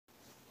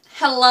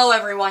Hello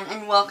everyone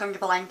and welcome to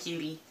Blind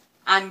Beauty.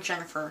 I'm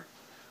Jennifer.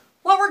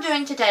 What we're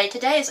doing today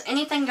is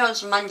Anything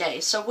Goes Monday,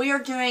 so we are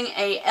doing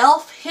a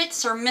e.l.f.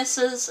 hits or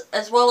misses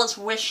as well as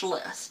wish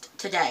list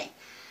today.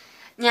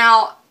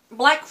 Now,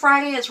 Black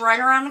Friday is right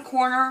around the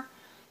corner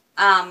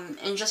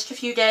in just a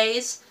few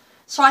days,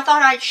 so I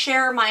thought I'd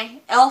share my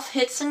e.l.f.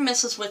 hits and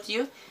misses with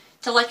you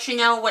to let you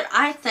know what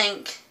I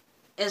think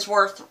is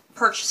worth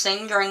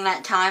purchasing during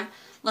that time,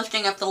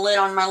 lifting up the lid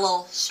on my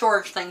little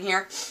storage thing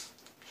here.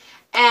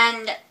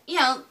 And, you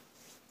know,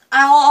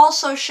 I'll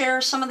also share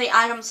some of the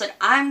items that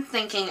I'm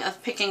thinking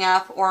of picking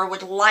up or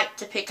would like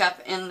to pick up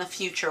in the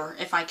future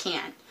if I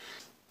can.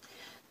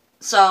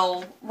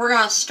 So, we're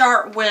going to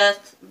start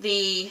with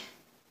why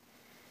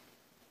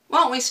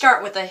don't we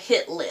start with a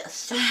hit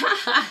list?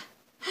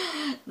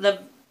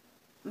 The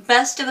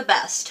best of the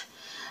best.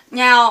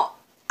 Now,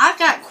 I've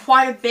got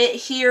quite a bit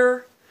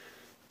here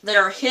that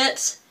are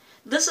hits.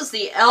 This is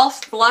the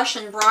e.l.f. Blush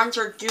and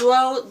Bronzer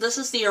Duo. This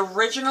is the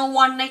original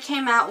one they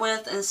came out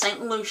with in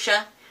St.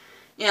 Lucia.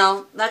 You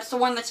know, that's the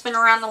one that's been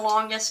around the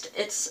longest.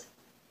 It's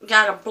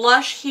got a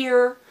blush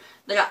here.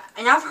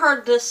 And I've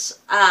heard this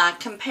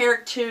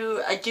compared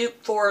to a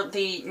dupe for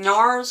the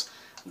NARS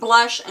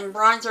Blush and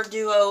Bronzer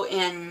Duo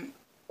in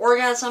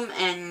Orgasm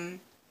and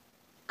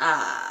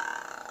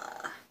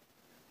I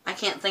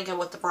can't think of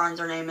what the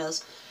bronzer name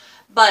is.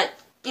 But,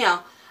 you know,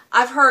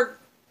 I've heard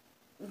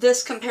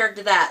this compared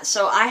to that.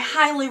 So I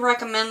highly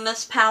recommend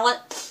this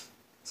palette.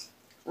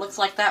 Looks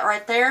like that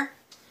right there.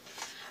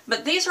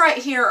 But these right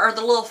here are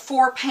the little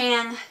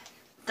 4-pan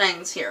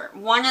things here.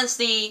 One is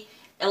the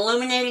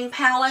Illuminating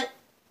palette.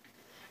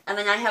 And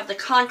then I have the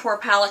contour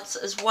palettes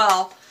as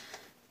well.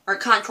 Or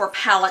contour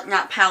palette,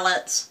 not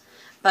palettes.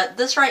 But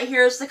this right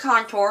here is the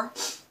contour.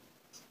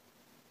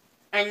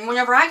 And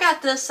whenever I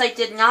got this, they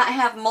did not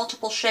have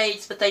multiple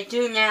shades, but they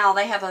do now.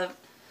 They have a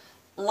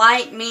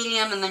light,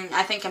 medium, and then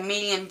I think a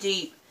medium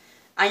deep.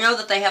 I know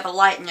that they have a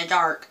light and a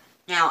dark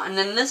now. And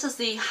then this is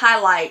the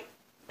highlight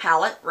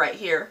palette right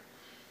here.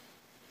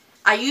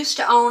 I used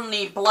to own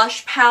the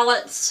blush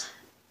palettes,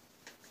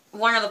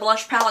 one of the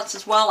blush palettes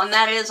as well, and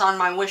that is on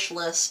my wish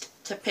list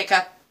to pick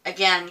up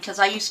again, because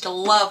I used to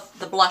love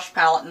the blush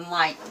palette in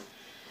light.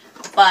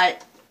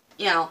 But,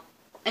 you know,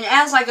 and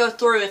as I go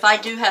through, if I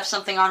do have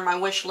something on my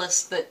wish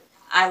list that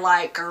I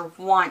like or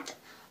want,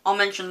 I'll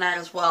mention that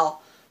as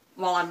well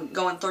while I'm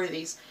going through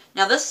these.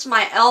 Now this is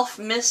my e.l.f.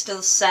 Mist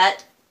and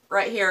Set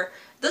right here.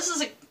 This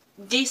is a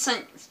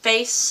decent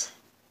face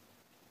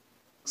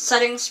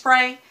setting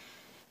spray.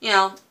 You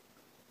know,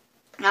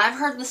 now I've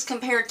heard this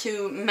compared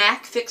to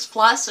MAC Fix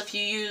Plus, if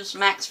you use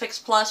Max Fix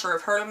Plus or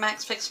have heard of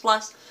Max Fix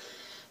Plus.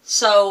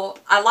 So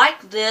I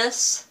like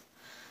this.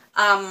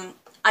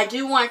 I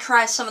do want to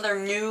try some of their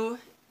new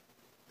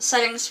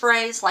setting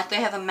sprays, like they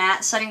have a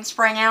matte setting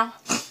spray now.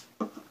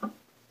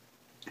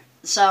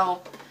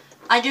 So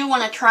I do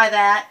want to try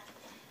that.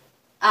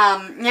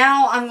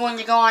 Now I'm going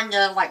to go on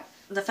to like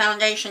the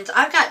foundations.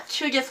 I've got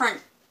two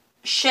different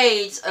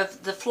shades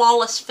of the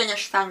Flawless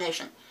Finish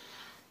foundation.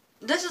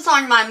 This is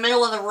on my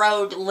middle of the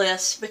road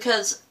list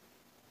because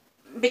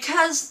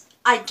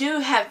I do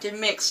have to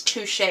mix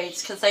two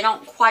shades because they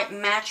don't quite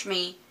match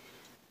me,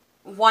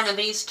 one of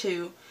these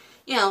two.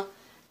 You know,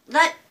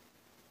 that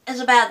is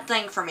a bad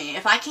thing for me.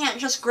 If I can't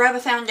just grab a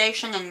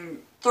foundation and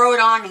throw it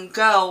on and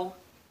go,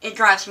 it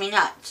drives me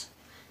nuts.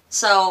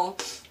 So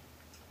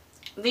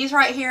these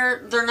right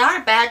here, they're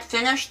not a bad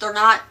finish. They're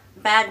not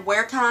bad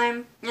wear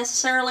time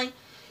necessarily.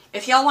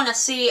 If y'all want to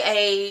see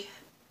a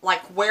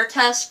like wear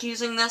test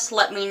using this,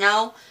 let me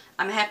know.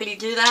 I'm happy to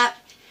do that.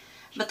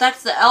 But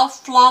that's the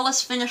e.l.f.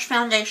 Flawless Finish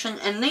Foundation.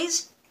 And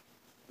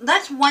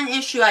that's one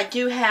issue I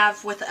do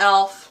have with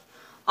e.l.f.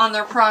 on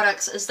their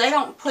products, is they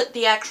don't put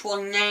the actual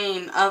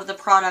name of the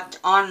product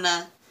on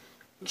the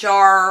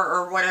jar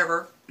or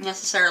whatever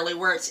necessarily,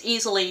 where it's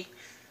easily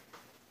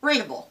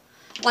readable.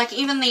 Like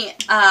even the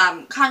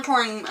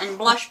contouring and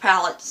blush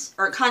palettes,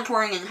 or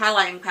contouring and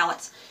highlighting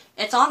palettes,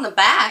 it's on the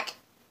back,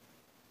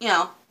 you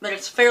know, but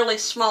it's fairly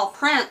small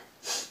print.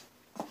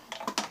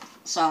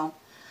 So,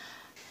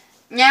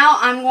 now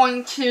I'm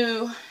going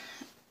to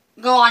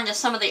go on to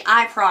some of the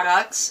eye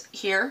products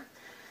here.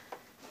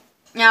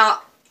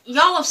 Now,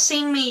 y'all have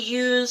seen me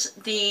use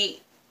the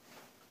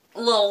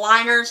little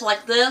liners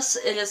like this.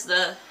 It is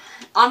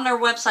on their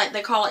website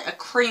they call it a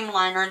cream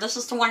liner. This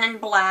is the one in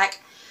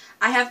black.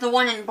 I have the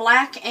one in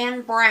black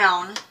and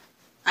brown.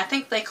 I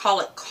think they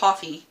call it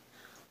coffee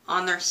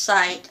on their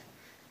site.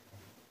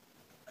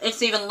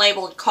 It's even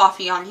labeled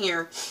coffee on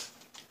here.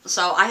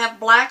 So I have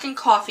black and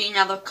coffee.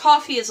 Now the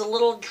coffee is a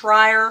little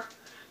drier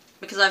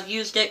because I've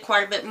used it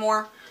quite a bit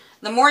more.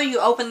 The more you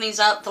open these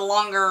up, the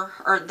longer,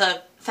 or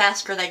the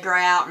faster they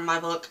dry out in my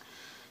book.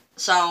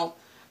 So,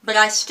 but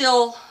I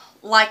still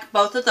like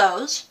both of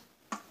those.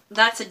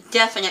 That's a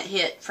definite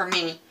hit for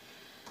me.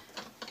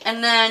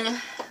 And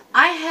then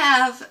I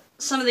have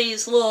some of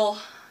these little,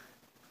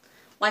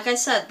 like I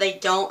said, they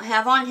don't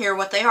have on here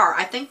what they are.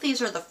 I think these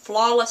are the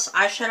Flawless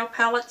eyeshadow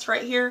palettes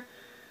right here.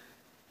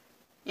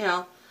 You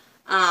know,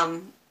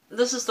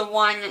 this is the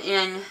one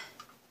in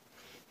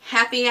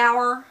Happy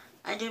Hour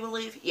I do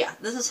believe. Yeah,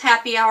 this is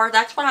Happy Hour.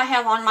 That's what I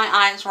have on my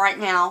eyes right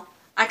now.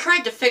 I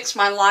tried to fix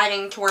my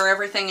lighting to where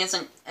everything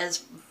isn't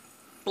as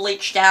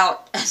bleached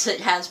out as it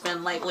has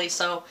been lately,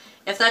 so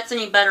if that's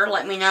any better,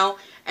 let me know.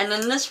 And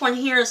then this one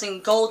here is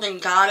in Golden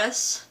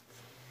Goddess.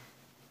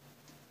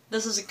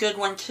 This is a good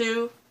one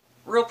too.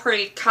 Real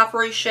pretty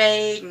coppery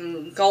shade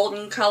and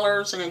golden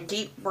colors and a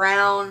deep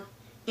brown.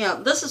 You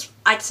know, this is,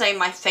 I'd say,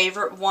 my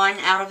favorite one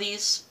out of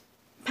these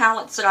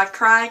palettes that I've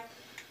tried.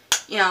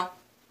 You know,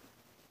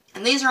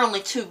 and these are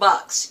only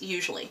 $2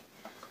 usually.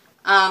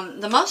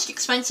 The most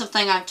expensive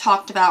thing I've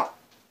talked about,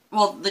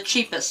 well, the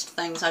cheapest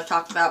things I've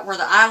talked about were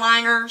the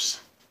eyeliners,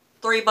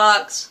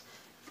 $3.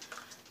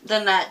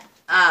 Then that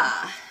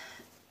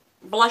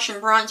blush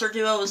and bronzer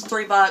duo was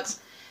 $3.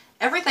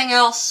 Everything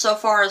else so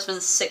far has been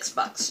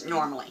 $6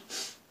 normally.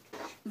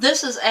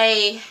 This is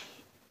a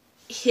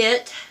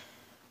hit,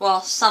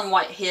 well,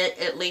 somewhat hit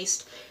at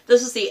least.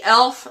 This is the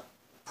e.l.f.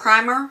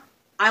 primer,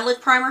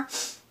 eyelid primer.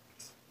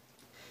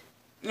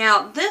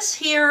 Now this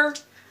here,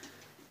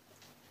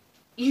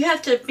 you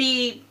have to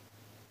be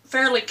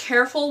fairly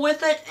careful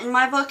with it. In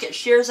my book, it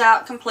shears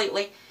out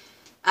completely.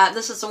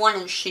 This is the one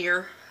in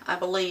sheer, I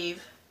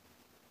believe.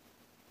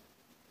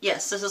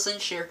 Yes, this is in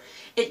sheer.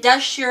 It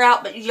does shear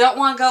out, but you don't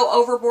want to go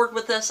overboard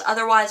with this,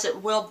 otherwise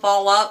it will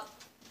ball up,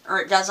 or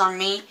it does on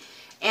me.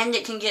 And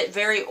it can get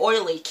very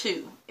oily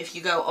too, if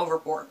you go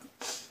overboard.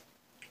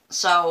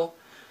 So,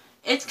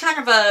 it's kind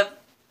of a,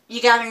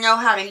 you gotta know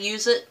how to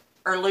use it,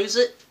 or lose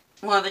it,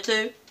 one of the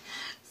two.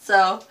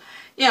 So,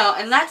 you know,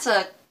 and that's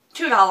a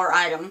 $2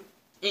 item.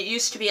 It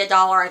used to be $1,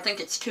 I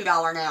think it's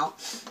 $2 now.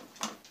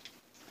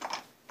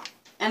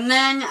 And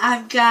then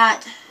I've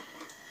got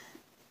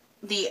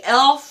the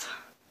e.l.f.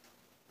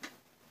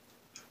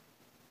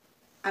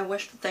 I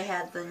wish that they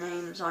had the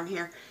names on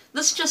here.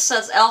 This just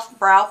says e.l.f.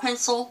 Brow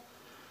Pencil.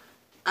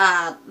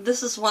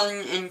 This is one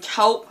in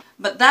taupe,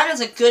 but that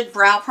is a good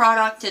brow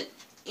product.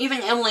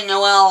 Even Emily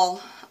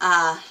Noel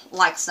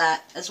likes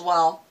that as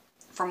well,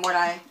 from what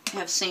I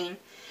have seen.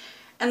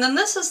 And then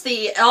this is the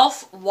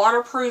e.l.f.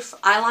 Waterproof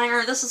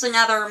Eyeliner. This is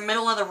another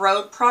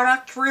middle-of-the-road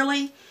product,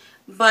 really,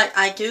 but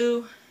I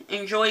do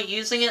enjoy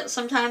using it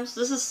sometimes.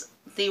 This is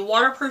the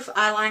waterproof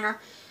eyeliner,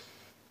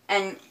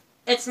 and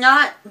it's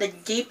not the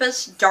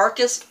deepest,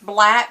 darkest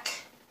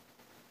black,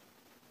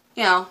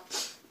 you know,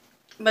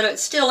 but it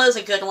still is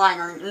a good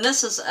liner. And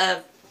this is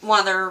one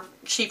of their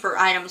cheaper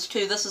items,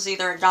 too. This is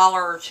either $1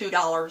 or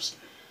 $2.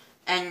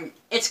 And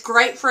it's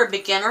great for a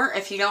beginner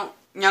if you don't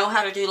know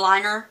how to do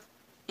liner,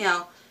 you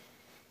know,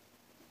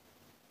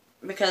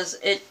 because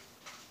it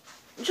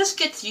just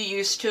gets you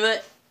used to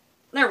it.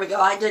 There we go.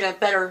 I did a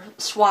better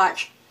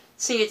swatch.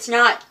 See, it's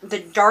not the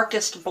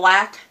darkest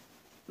black,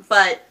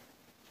 but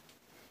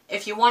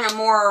if you want a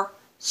more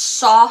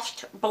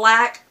soft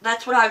black,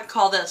 that's what I would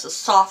call this, a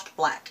soft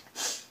black.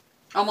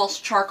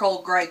 Almost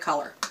charcoal gray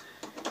color.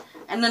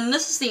 And then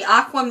this is the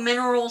Aqua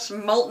Minerals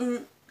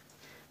Molten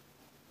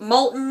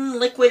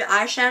Liquid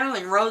Eyeshadow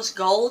in Rose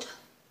Gold.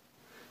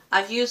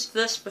 I've used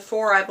this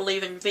before, I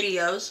believe, in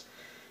videos.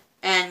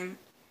 And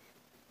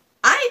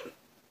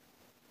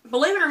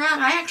believe it or not,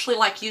 I actually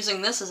like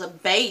using this as a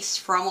base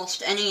for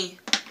almost any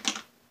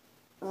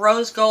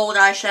rose gold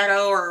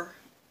eyeshadow, or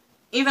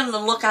even the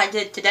look I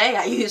did today,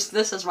 I used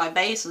this as my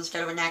base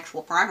instead of an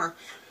actual primer.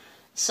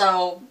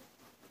 So,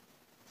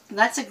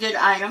 that's a good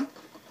item.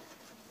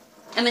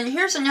 And then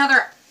here's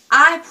another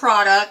eye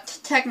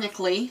product,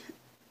 technically,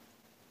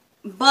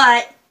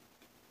 but,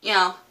 you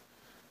know,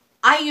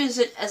 I use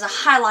it as a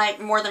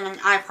highlight more than an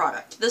eye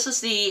product. This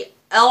is the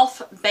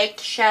e.l.f.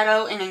 Baked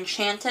Shadow in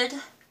Enchanted.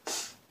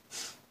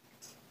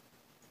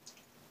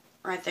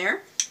 Right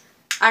there.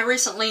 I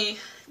recently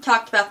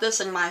talked about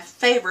this in my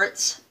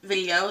favorites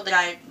video that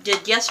I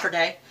did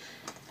yesterday.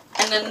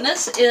 And then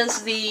this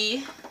is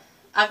the,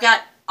 I've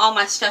got all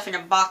my stuff in a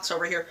box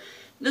over here.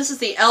 This is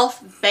the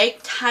e.l.f.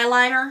 Baked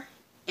Highlighter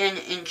in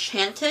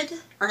Enchanted,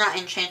 or not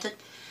Enchanted,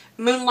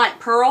 Moonlight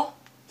Pearl.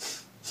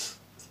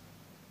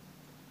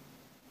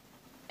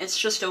 It's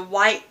just a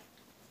white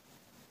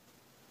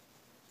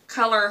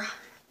color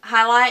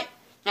highlight.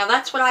 Now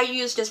that's what I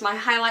used as my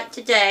highlight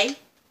today.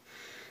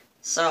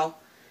 So,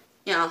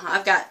 you know,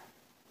 I've got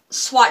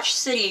Swatch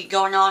City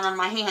going on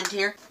my hand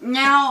here.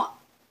 Now,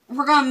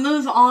 we're going to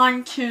move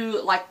on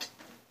to, like,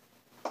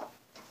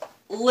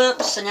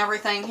 lips and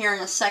everything here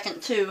in a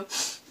second, too.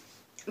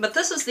 But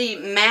this is the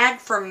Mad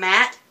for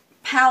Matte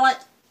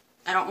palette.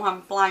 I don't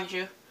want to blind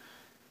you.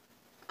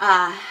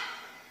 That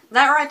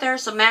right there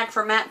is the Mad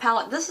for Matte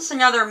palette. This is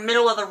another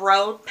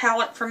middle-of-the-road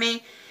palette for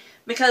me,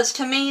 because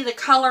to me, the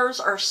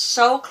colors are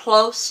so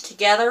close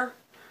together.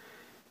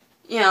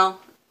 You know,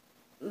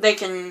 they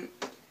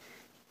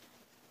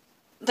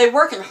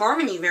work in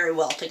harmony very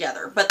well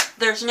together, but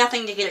there's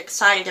nothing to get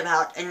excited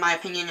about, in my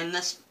opinion, in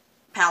this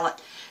palette.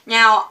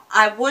 Now,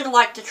 I would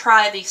like to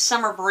try the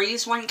Summer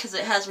Breeze one, because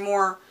it has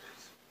more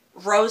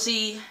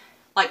rosy,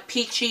 like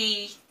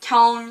peachy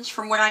tones,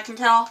 from what I can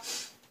tell,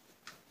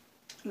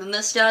 than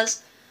this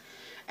does.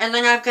 And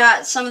then I've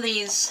got some of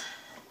these,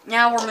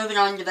 now we're moving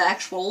on to the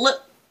actual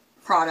lip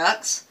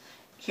products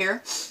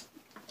here.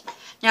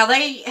 Now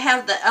they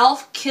have the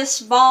e.l.f. Kiss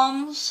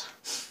Balms.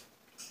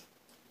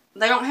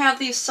 They don't have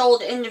these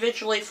sold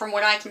individually from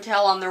what I can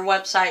tell on their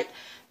website,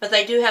 but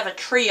they do have a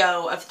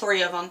trio of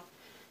 3 of them.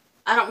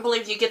 I don't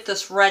believe you get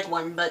this red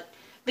one, but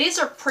these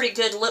are pretty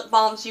good lip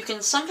balms. You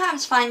can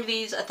sometimes find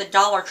these at the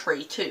Dollar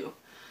Tree too.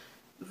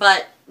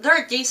 But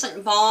they're a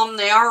decent balm.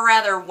 They are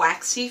rather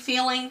waxy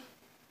feeling.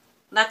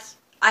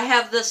 I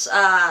have this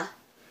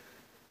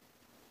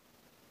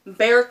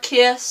Bear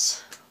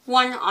Kiss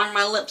one on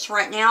my lips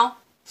right now.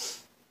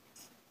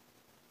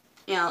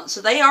 You know,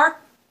 so they are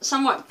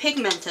somewhat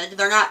pigmented.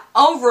 They're not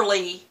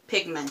overly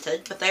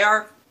pigmented, but they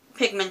are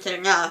pigmented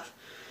enough.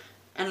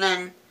 And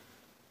then,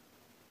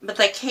 but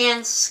they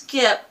can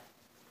skip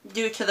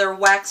due to their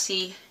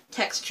waxy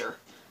texture.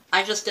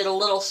 I just did a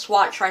little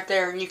swatch right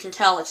there, and you can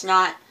tell it's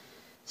not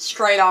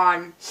straight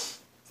on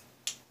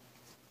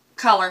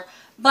color,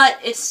 but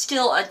it's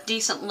still a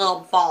decent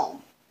little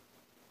balm.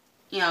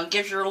 You know,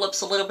 gives your lips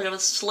a little bit of a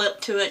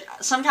slip to it.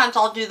 Sometimes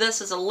I'll do this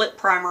as a lip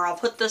primer. I'll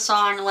put this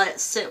on and let it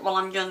sit while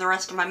I'm doing the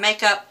rest of my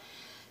makeup.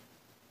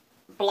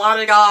 Blot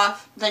it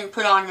off, then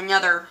put on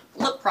another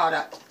lip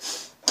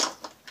product.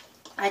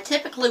 I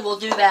typically will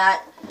do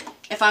that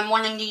if I'm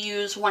wanting to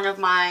use one of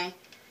my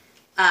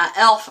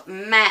e.l.f.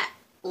 matte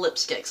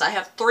lipsticks. I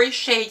have 3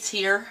 shades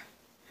here.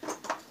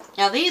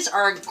 Now these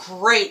are a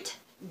great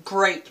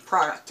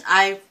product.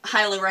 I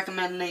highly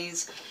recommend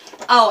these.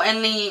 Oh,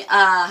 and the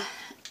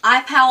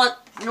eye palette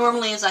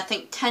normally is, I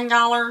think,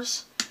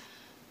 $10.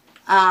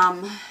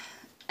 And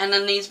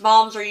then these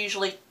balms are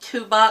usually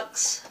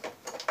 $2,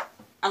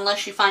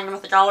 unless you find them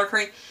at the Dollar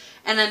Tree.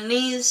 And then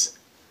these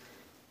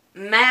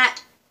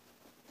matte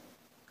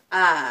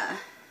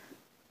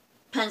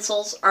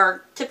pencils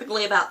are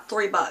typically about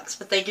 $3,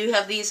 but they do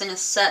have these in a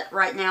set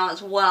right now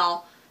as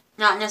well.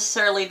 Not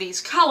necessarily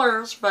these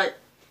colors, but,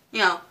 you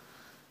know,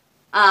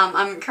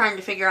 I'm trying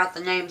to figure out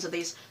the names of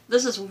these.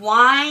 This is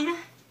Wine,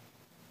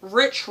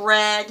 Rich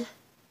Red,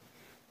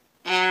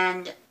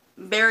 and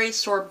Berry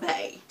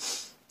Sorbet.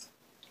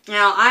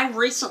 Now, I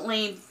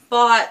recently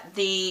bought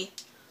the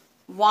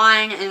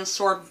Wine and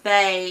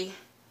Sorbet,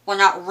 well,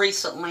 not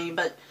recently,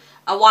 but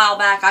a while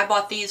back. I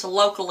bought these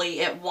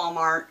locally at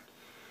Walmart.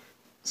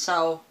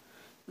 So,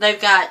 they've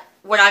got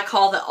what I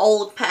call the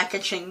old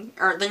packaging,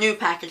 or the new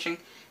packaging,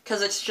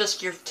 because it's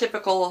just your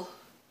typical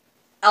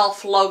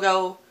e.l.f.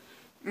 logo,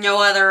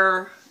 no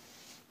other,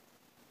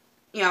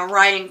 you know,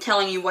 writing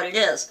telling you what it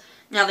is.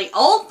 Now, the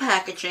old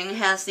packaging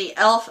has the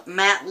e.l.f.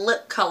 matte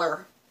lip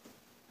color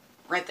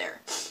right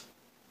there.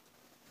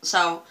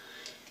 So,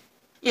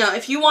 you know,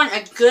 if you want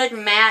a good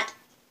matte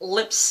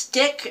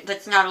lipstick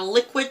that's not a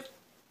liquid,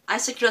 I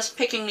suggest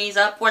picking these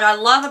up. What I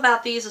love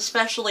about these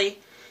especially,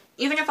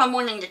 even if I'm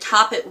wanting to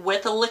top it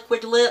with a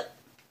liquid lip,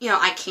 you know,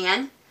 I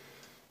can.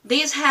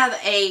 These have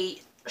a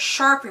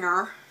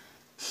sharpener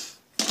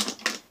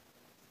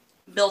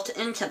built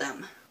into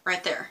them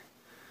right there.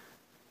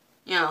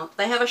 You know,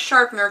 they have a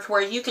sharpener to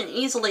where you can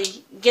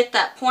easily get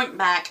that point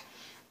back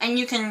and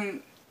you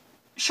can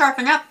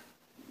sharpen up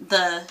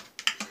the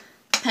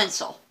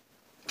pencil.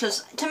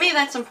 Because to me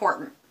that's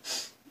important.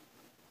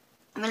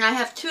 And then I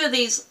have 2 of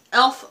these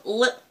e.l.f.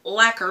 lip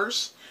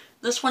lacquers.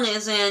 This one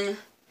is in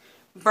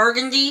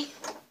burgundy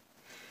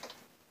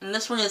and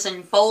this one is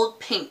in bold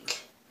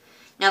pink.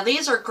 Now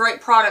these are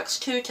great products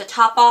too to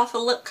top off a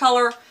lip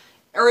color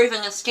or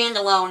even a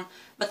standalone,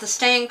 but the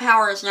staying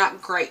power is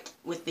not great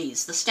with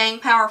these. The staying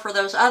power for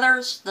those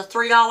others, the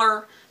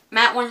 $3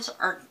 matte ones,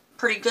 are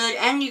pretty good,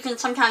 and you can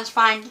sometimes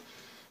find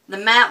the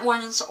matte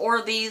ones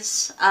or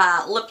these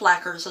lip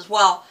lacquers as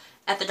well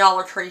at the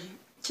Dollar Tree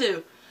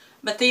too.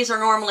 But these are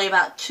normally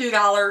about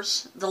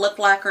 $2, the lip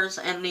lacquers,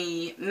 and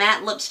the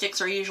matte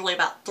lipsticks are usually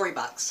about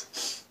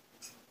 $3.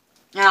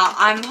 Now,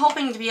 I'm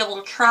hoping to be able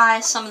to try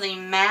some of the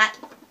matte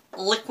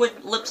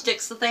liquid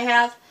lipsticks that they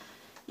have,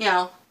 you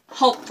know,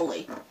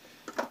 hopefully.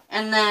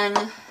 And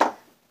then,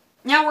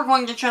 now we're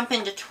going to jump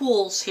into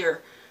tools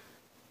here.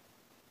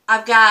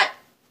 I've got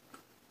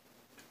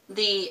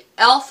the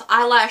e.l.f.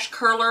 eyelash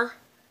curler.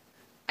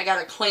 I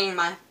gotta clean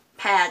my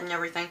pad and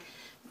everything.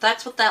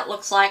 That's what that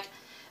looks like.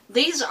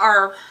 These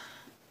are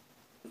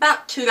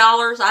about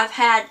 $2.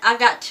 I've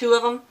got 2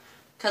 of them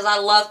because I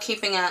love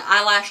keeping an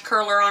eyelash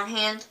curler on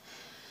hand.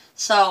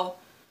 So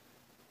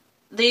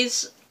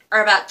these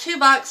are about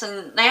 $2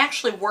 and they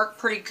actually work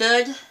pretty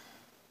good.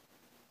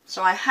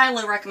 So I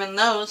highly recommend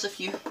those if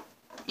you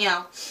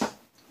know,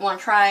 want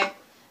to try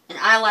an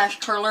eyelash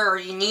curler or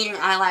you need an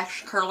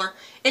eyelash curler.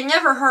 It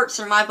never hurts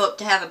in my book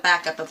to have a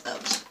backup of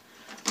those.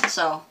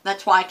 So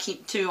that's why I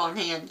keep 2 on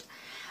hand.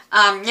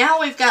 Now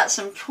we've got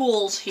some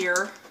tools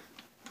here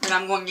that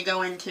I'm going to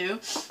go into.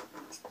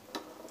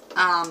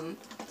 Now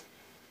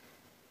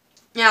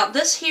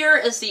this here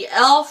is the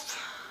e.l.f.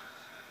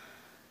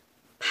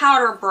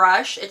 powder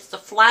brush. It's the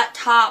flat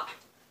top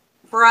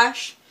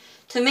brush.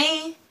 To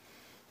me,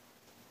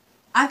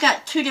 I've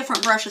got 2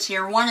 different brushes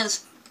here. One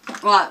is,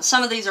 well,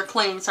 some of these are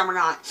clean, some are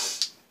not.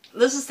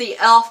 This is the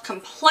e.l.f.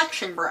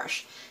 complexion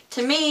brush.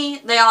 To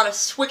me, they ought to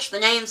switch the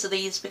names of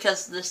these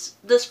because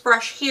this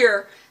brush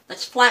here,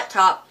 that's flat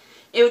top,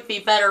 it would be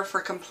better for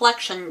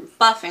complexion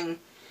buffing.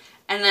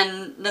 And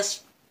then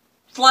this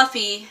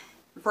fluffy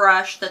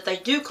brush that they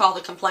do call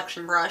the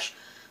complexion brush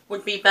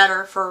would be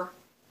better for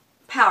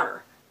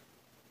powder.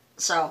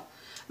 So,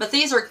 but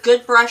these are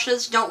good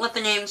brushes. Don't let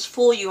the names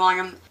fool you on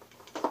them.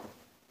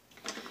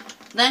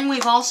 Then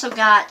we've also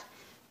got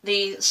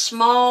the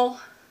small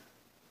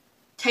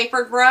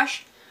tapered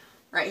brush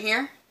right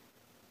here.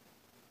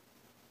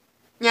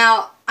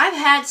 Now, I've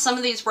had some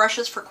of these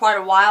brushes for quite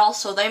a while,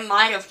 so they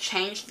might have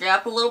changed it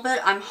up a little bit.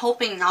 I'm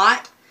hoping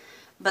not.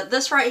 But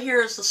this right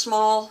here is the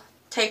small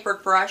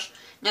tapered brush.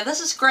 Now, this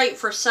is great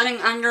for setting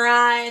under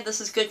eye.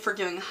 This is good for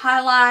doing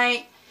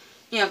highlight,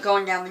 you know,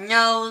 going down the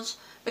nose,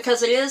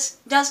 because it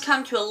does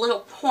come to a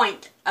little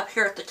point up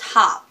here at the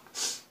top.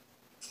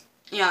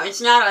 You know,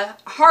 it's not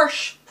a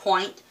harsh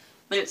point,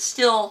 but it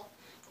still,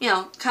 you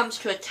know, comes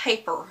to a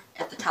taper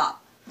at the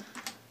top.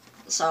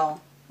 So,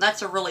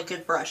 that's a really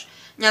good brush.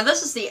 Now,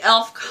 this is the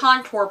e.l.f.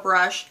 contour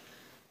brush.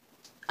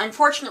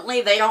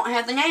 Unfortunately, they don't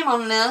have the name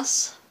on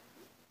this.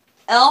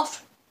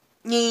 e.l.f.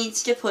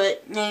 needs to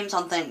put names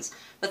on things.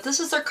 But this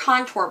is their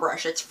contour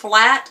brush. It's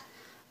flat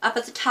up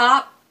at the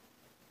top.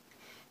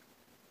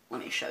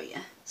 Let me show you.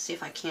 See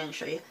if I can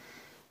show you.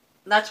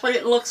 That's what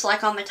it looks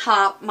like on the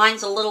top.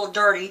 Mine's a little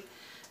dirty.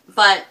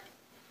 But,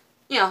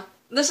 you know,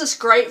 this is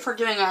great for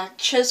doing a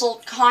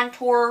chiseled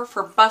contour,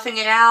 for buffing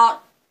it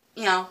out,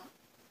 you know,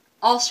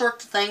 all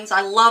sorts of things.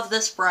 I love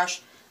this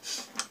brush.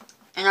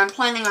 And I'm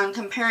planning on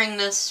comparing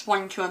this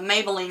one to a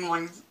Maybelline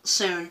one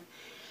soon.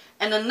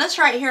 And then this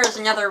right here is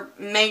another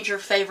major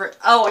favorite.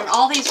 Oh, and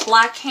all these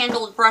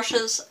black-handled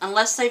brushes,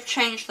 unless they've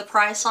changed the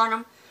price on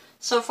them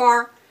so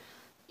far,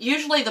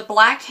 usually the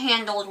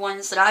black-handled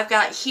ones that I've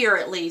got here,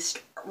 at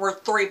least, were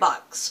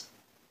 $3.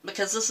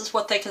 Because this is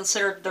what they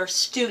considered their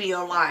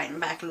studio line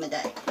back in the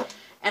day.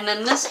 And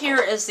then this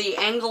here is the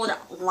angled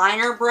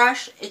liner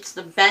brush. It's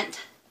the bent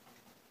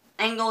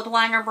angled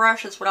liner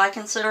brush is what I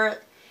consider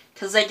it.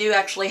 Because they do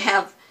actually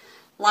have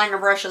liner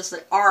brushes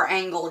that are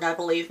angled, I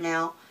believe,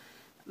 now.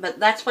 But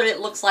that's what it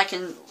looks like,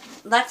 and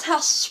that's how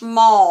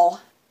small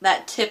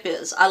that tip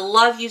is. I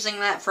love using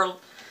that for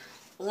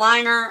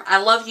liner.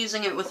 I love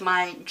using it with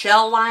my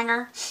gel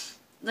liner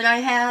that I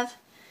have.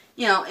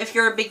 You know, if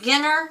you're a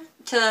beginner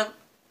to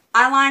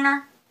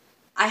eyeliner,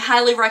 I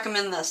highly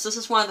recommend this. This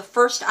is one of the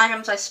first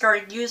items I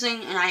started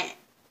using, and I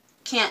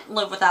can't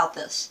live without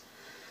this.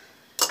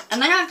 And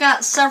then I've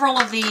got several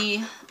of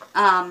the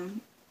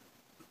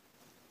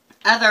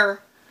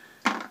other,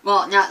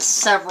 well, not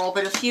several,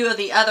 but a few of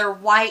the other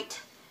white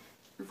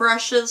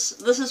brushes.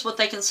 This is what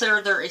they consider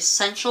their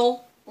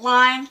essential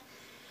line.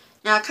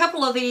 Now, a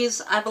couple of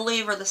these, I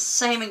believe, are the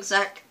same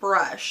exact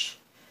brush,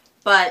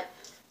 but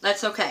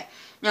that's okay.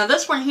 Now,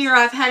 this one here,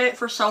 I've had it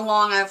for so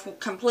long, I've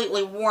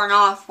completely worn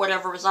off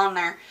whatever was on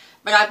there,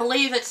 but I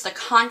believe it's the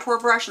contour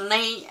brush, and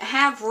they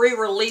have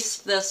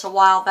re-released this a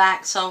while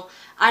back, so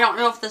I don't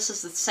know if this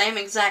is the same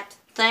exact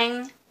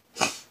thing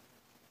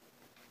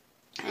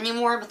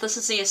anymore, but this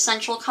is the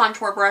essential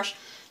contour brush,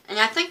 and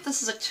I think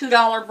this is a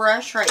 $2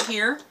 brush right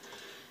here.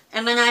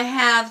 And then I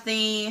have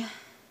the,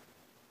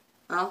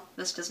 well,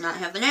 this does not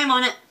have the name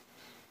on it.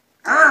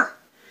 But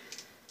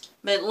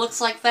it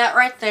looks like that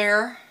right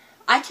there.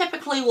 I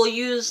typically will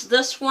use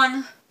this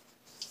one.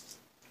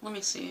 Let me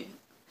see.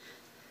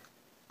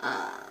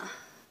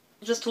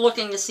 Just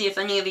looking to see if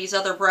any of these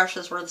other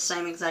brushes were the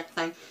same exact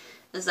thing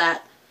as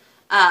that.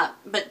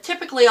 But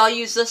typically I'll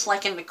use this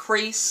like in the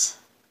crease,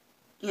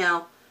 you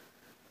know.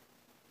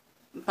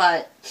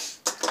 But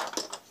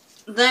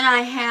then I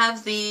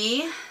have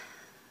the,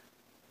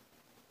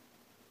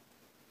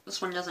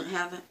 this one doesn't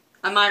have it.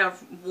 I might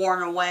have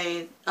worn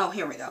away. Oh,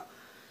 here we go.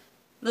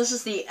 This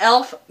is the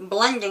e.l.f.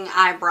 Blending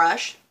Eye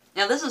Brush.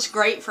 Now, this is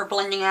great for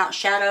blending out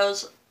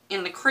shadows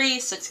in the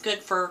crease. It's good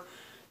for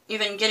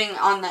even getting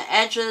on the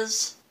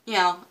edges, you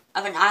know,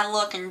 of an eye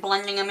look and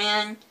blending them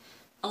in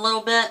a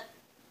little bit.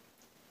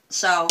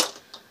 So,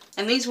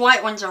 and these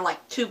white ones are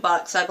like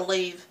 $2, I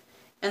believe.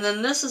 And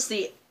then this is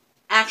the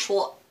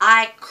actual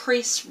eye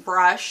crease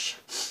brush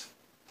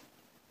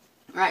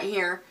right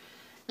here.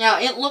 Now,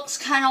 it looks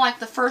kind of like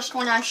the first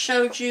one I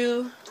showed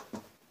you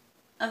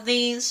of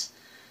these,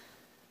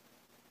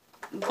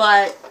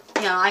 but,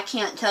 you know, I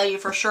can't tell you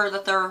for sure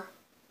that they're,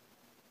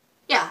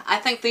 yeah, I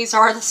think these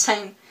are the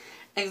same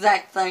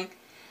exact thing,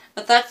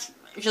 but that's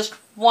just,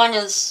 one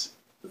is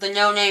the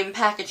no-name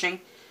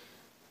packaging,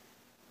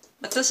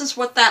 but this is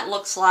what that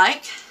looks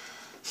like.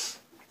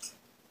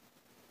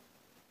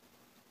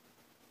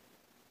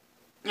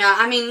 Now,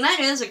 I mean, that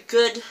is a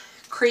good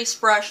crease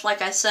brush,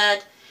 like I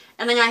said.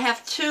 And then I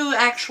have two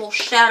actual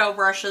shadow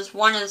brushes.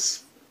 One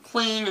is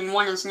clean and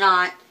one is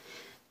not.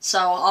 So,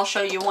 I'll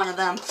show you one of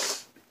them.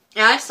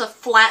 Now, it's a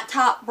flat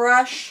top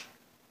brush.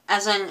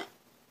 As in,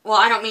 well,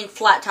 I don't mean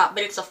flat top,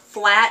 but it's a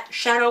flat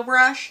shadow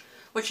brush,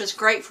 which is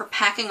great for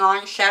packing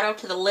on shadow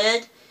to the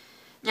lid.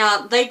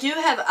 Now, they do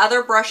have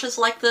other brushes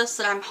like this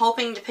that I'm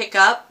hoping to pick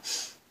up.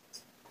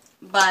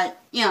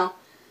 But, you know,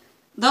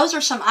 those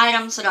are some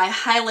items that I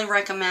highly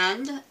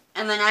recommend.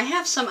 And then I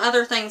have some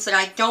other things that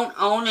I don't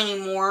own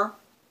anymore.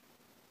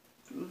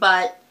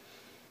 But,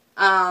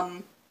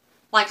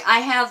 Like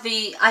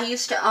I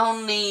used to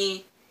own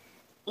the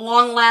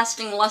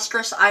long-lasting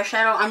Lustrous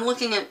eyeshadow. I'm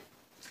looking at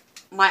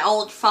my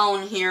old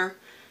phone here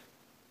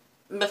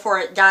before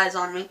it dies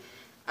on me.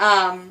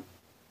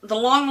 The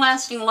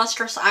long-lasting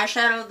Lustrous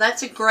eyeshadow,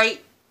 that's a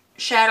great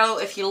shadow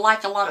if you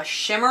like a lot of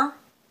shimmer,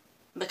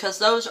 because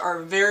those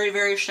are very,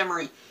 very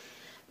shimmery.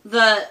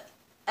 The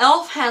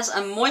e.l.f. has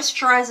a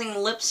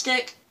moisturizing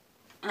lipstick,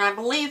 and I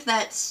believe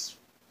that's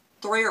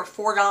 $3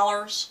 or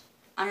 $4.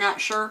 I'm not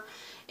sure.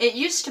 It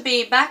used to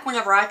be, back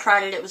whenever I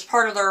tried it, it was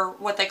part of their,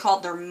 what they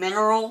called their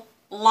mineral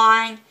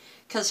line,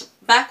 because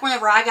back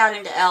whenever I got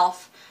into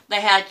e.l.f.,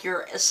 they had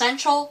your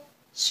Essential,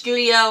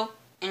 Studio,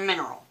 and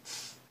Mineral.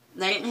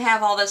 They didn't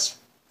have all this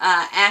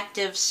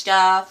active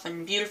stuff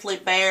and Beautifully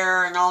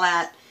Bare and all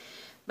that.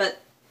 But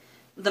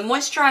the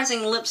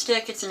moisturizing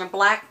lipstick, it's in a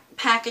black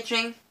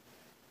packaging.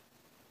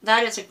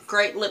 That is a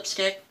great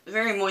lipstick.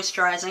 Very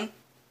moisturizing.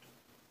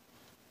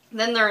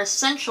 Then their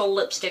Essential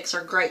lipsticks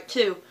are great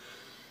too.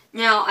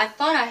 Now, I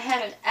thought I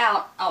had it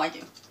out. Oh, I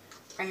do.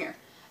 Right here.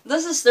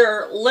 This is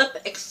their lip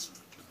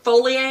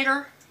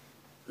exfoliator.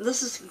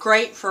 This is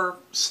great for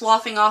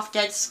sloughing off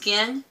dead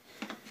skin.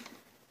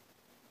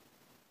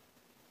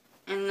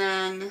 And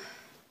then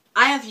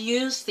I have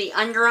used the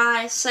under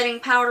eye setting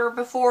powder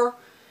before,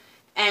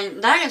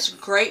 and that is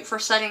great for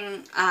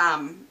setting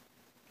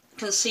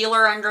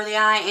concealer under the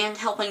eye and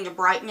helping to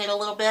brighten it a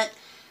little bit.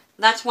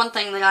 That's one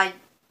thing that I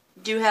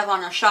do have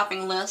on a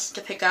shopping list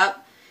to pick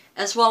up,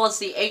 as well as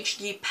the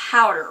HD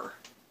powder.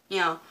 You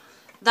know,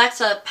 that's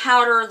a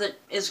powder that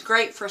is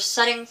great for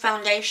setting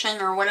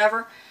foundation or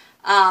whatever.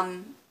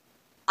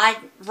 I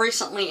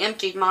recently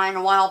emptied mine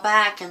a while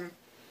back, and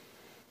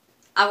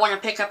I want to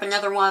pick up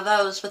another one of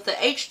those, but the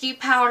HD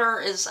powder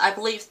is, I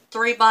believe,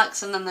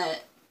 $3, and then the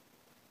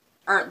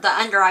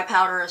under eye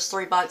powder is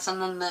 $3,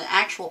 and then the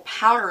actual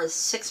powder is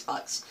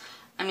 $6.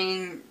 I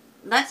mean,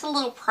 that's a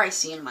little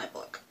pricey in my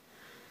book.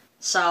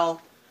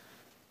 So,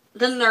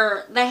 then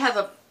they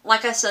have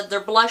like I said,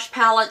 their blush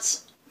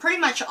palettes. Pretty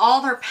much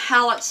all their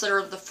palettes that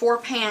are the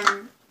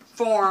 4-pan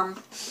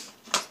form,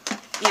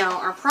 you know,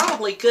 are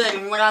probably good.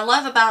 And what I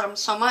love about them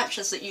so much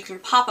is that you can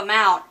pop them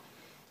out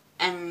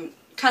and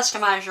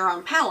customize your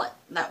own palette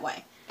that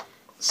way.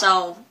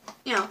 So,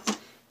 you know,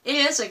 it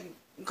is a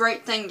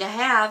great thing to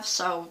have,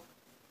 so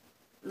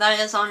that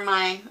is on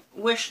my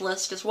wish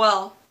list as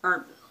well,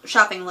 or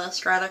shopping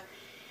list rather.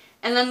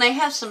 And then they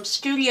have some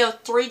Studio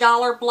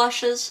 $3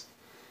 blushes,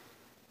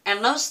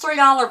 and those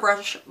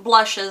 $3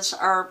 blushes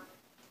are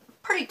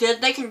pretty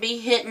good. They can be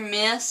hit and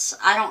miss.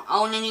 I don't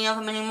own any of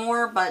them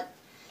anymore, but,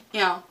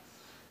 you know,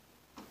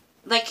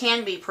 they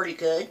can be pretty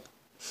good.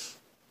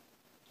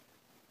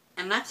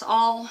 And that's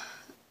all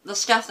the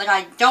stuff that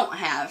I don't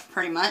have,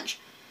 pretty much.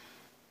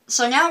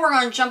 So now we're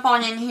going to jump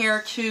on in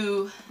here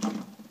to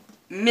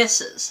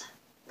misses.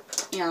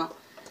 You know,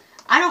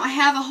 I don't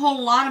have a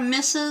whole lot of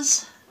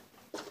misses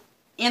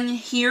in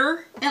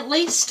here, at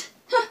least.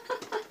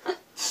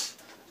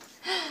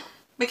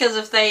 Because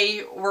if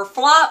they were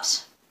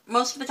flops,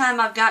 most of the time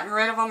I've gotten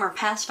rid of them or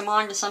passed them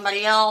on to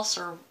somebody else,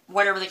 or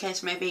whatever the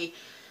case may be.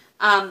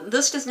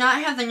 This does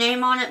not have the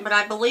name on it, but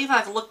I believe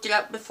I've looked it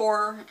up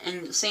before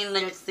and seen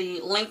that it's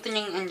the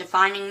Lengthening and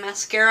Defining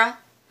Mascara.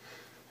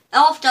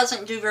 e.l.f.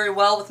 doesn't do very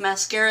well with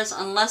mascaras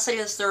unless it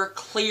is their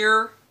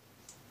clear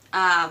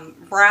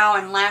brow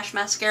and lash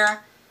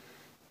mascara.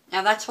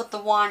 Now that's what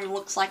the wand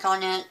looks like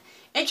on it.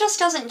 It just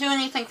doesn't do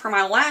anything for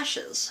my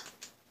lashes.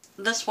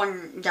 This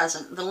one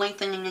doesn't, the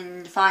Lengthening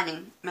and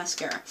Defining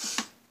Mascara.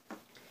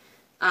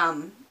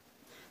 Then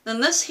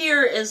this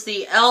here is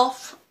the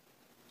e.l.f.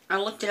 I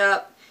looked it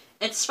up.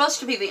 It's supposed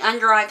to be the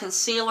under eye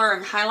concealer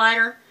and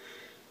highlighter.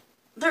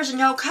 There's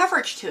no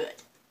coverage to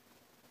it.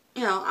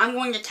 You know, I'm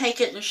going to take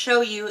it and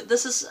show you.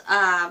 This is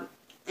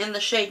in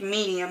the shade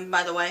medium,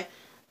 by the way.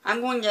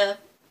 I'm going to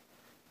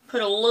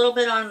put a little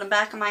bit on the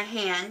back of my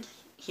hand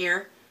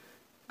here.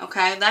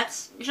 Okay,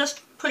 that's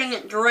just putting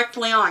it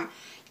directly on.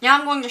 Now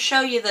I'm going to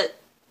show you that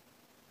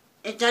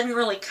it doesn't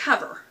really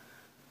cover.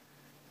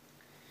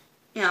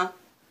 You know,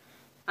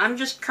 I'm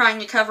just trying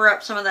to cover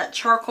up some of that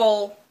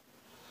charcoal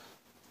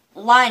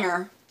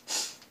liner,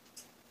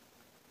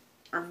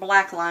 or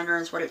black liner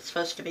is what it's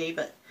supposed to be,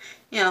 but,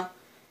 you know,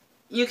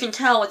 you can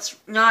tell it's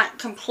not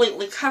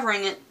completely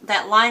covering it.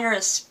 That liner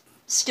is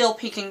still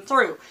peeking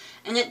through.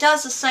 And it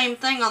does the same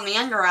thing on the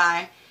under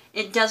eye.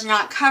 It does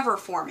not cover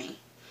for me.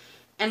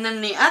 And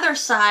then the other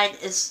side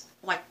is,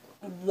 like,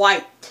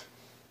 white.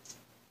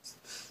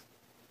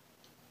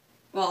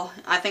 Well,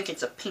 I think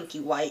it's a pinky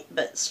white,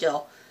 but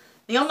still.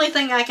 The only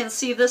thing I can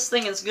see this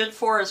thing is good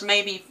for is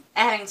maybe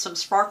adding some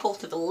sparkle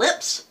to the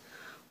lips,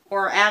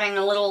 or adding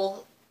a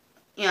little,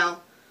 you know,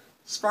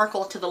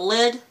 sparkle to the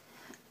lid.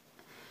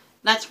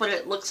 That's what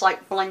it looks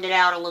like blended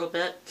out a little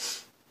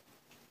bit.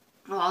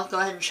 Well, I'll go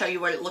ahead and show you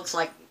what it looks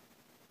like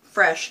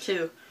fresh,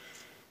 too.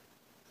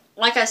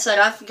 Like I said,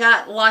 I've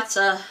got lots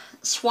of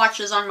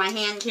swatches on my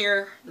hand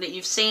here that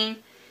you've seen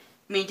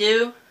me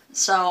do,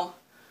 so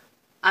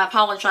I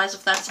apologize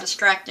if that's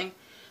distracting.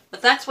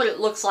 But that's what it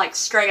looks like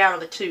straight out of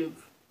the tube,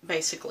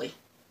 basically.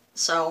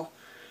 So,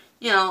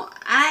 you know,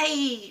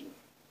 I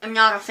am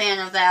not a fan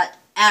of that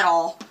at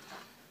all.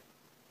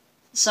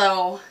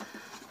 So,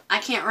 I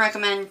can't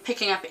recommend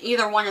picking up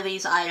either one of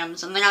these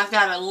items. And then I've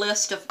got a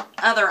list of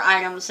other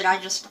items that I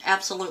just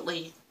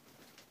absolutely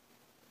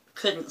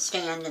couldn't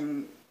stand.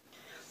 And,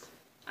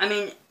 I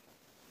mean,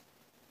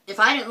 if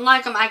I didn't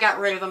like them, I got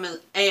rid of them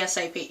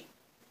ASAP.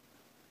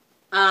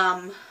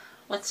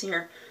 Let's see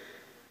here.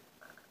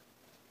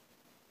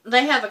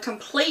 They have a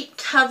complete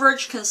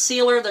coverage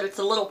concealer that it's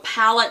a little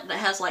palette that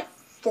has like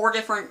 4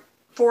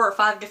 or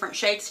 5 different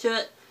shades to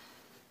it.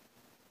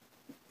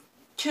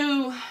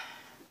 Too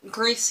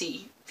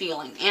greasy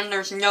feeling, and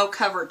there's no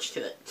coverage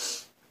to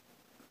it.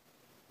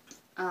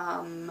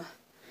 The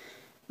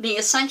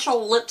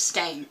Essential Lip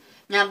Stain.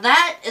 Now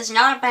that is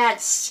not a bad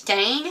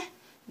stain,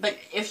 but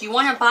if you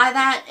want to buy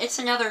that, it's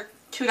another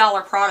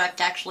 $2 product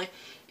actually.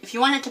 If you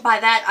wanted to buy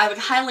that, I would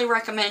highly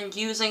recommend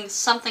using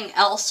something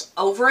else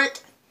over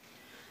it,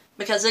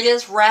 because it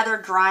is rather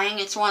drying.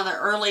 It's one of the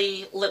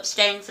early lip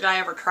stains that I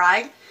ever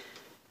tried.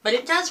 But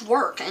it does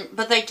work,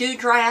 but they do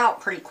dry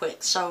out pretty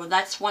quick, so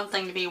that's one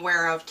thing to be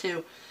aware of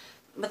too.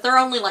 But they're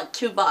only like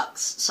 $2,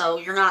 so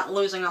you're not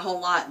losing a whole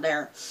lot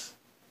there.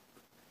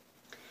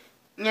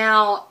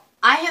 Now,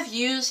 I have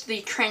used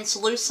the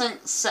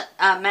translucent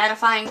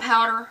mattifying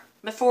powder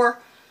before,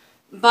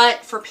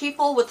 but for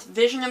people with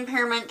vision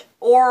impairment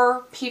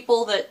or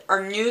people that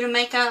are new to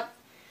makeup,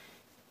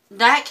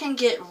 that can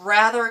get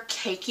rather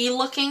cakey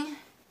looking,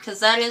 because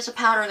that is a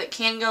powder that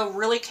can go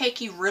really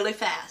cakey really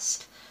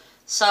fast.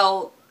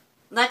 So,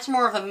 that's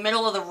more of a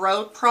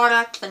middle-of-the-road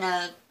product than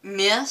a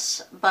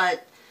miss,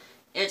 but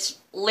it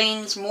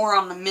leans more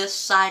on the miss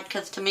side,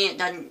 because to me it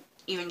doesn't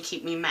even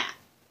keep me matte,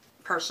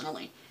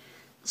 personally.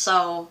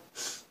 So,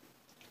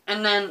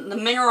 and then the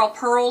Mineral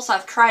Pearls,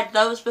 I've tried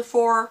those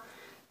before.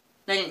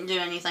 They didn't do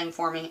anything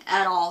for me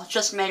at all.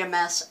 Just made a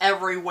mess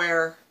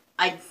everywhere.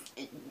 I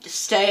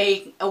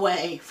stay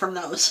away from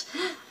those.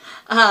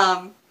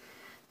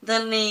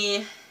 Then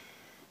the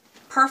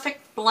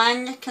Perfect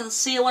Blend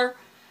Concealer,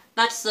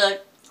 that's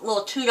the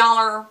little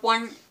 $2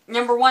 one.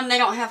 Number one, they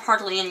don't have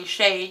hardly any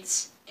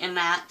shades in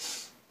that.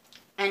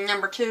 And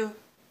number two,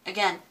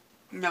 again,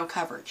 no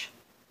coverage.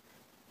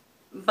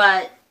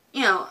 But,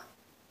 you know,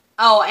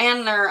 oh,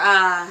 and their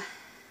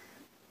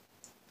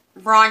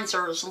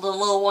bronzers, the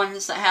little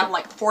ones that have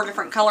like 4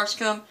 different colors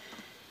to them,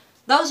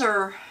 those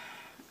are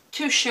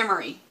too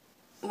shimmery.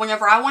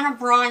 Whenever I want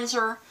a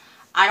bronzer,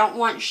 I don't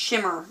want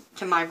shimmer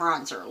to my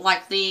bronzer.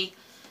 Like the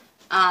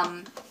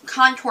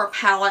contour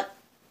palette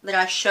that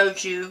I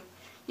showed you,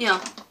 you know,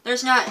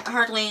 there's not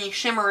hardly any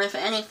shimmer, if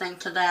anything,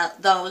 to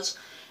those.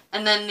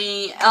 And then the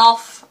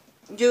e.l.f.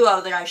 duo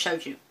that I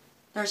showed you,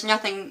 there's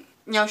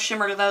no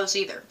shimmer to those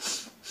either.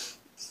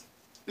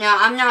 Now,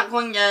 I'm not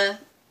going to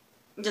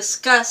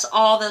discuss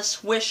all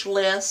this wish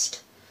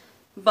list,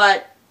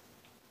 but,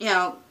 you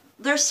know,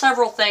 there's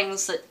several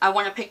things that I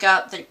want to pick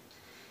up that,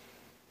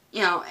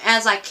 you know,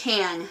 as I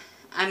can.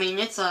 I mean,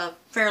 it's a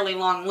fairly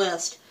long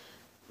list,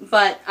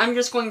 but I'm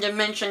just going to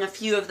mention a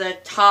few of the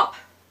top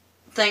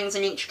things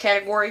in each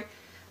category.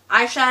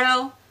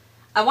 Eyeshadow.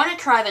 I want to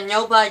try the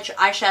No Budge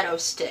eyeshadow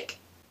stick.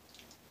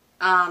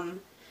 And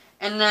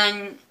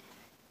then,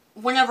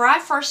 whenever I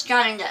first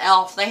got into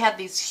e.l.f., they had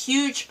these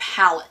huge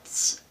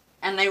palettes,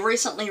 and they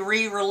recently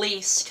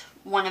re-released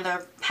one of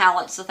their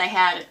palettes that they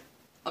had,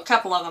 a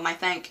couple of them, I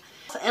think.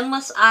 The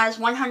Endless Eyes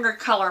 100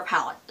 Color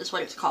Palette is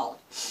what it's called.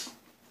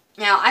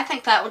 Now, I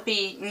think that would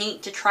be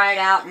neat to try it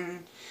out,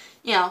 and,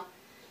 you know,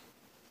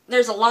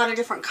 there's a lot of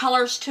different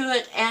colors to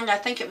it, and I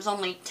think it was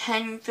only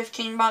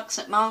 $10-15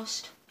 at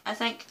most, I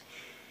think.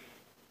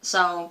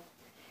 So,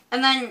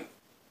 and then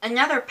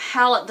another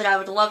palette that I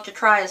would love to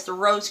try is the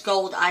Rose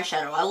Gold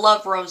eyeshadow. I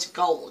love Rose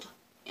Gold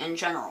in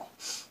general.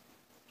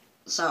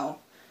 So,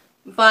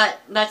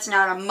 but that's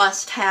not a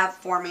must-have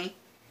for me,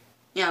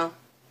 you know.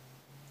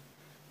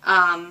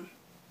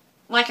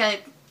 Like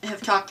I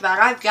have talked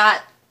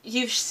about,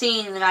 you've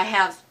seen that I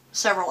have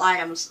several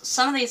items.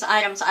 Some of these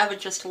items I would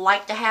just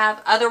like to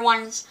have. Other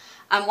ones,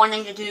 I'm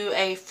wanting to do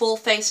a full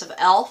face of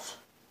e.l.f.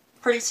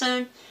 pretty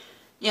soon.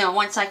 You know,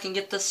 once I can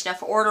get this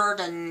stuff ordered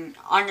and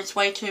on its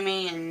way to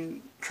me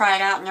and try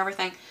it out and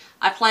everything,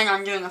 I plan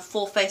on doing a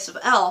full face of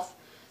e.l.f.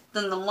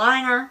 Then the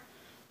liner,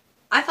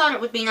 I thought it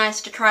would be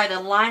nice to try the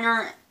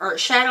liner, or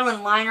shadow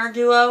and liner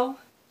duo.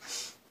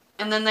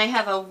 And then they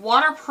have a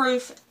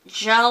waterproof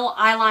gel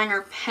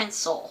eyeliner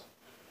pencil.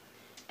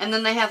 And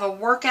then they have a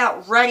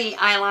workout ready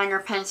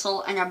eyeliner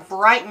pencil and a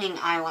brightening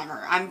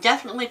eyeliner. I'm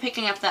definitely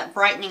picking up that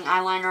brightening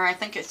eyeliner. I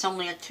think it's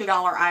only a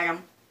 $2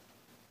 item.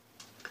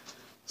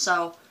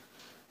 So,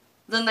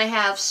 then they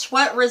have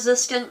sweat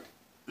resistant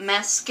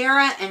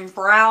mascara and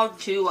brow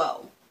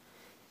duo.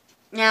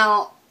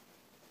 Now,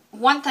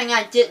 one thing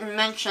I didn't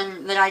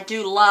mention that I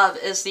do love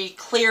is the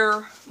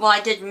clear, well, I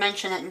did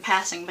mention it in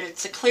passing, but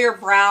it's a clear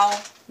brow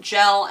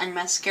gel and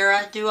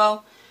mascara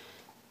duo.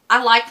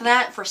 I like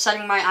that for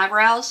setting my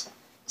eyebrows,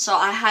 so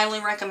I highly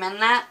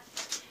recommend that.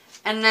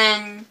 And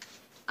then,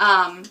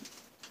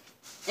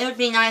 it would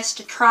be nice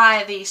to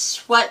try the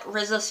sweat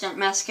resistant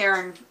mascara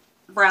and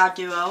brow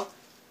duo.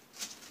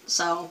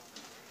 So,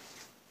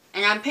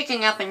 and I'm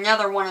picking up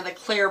another one of the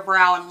clear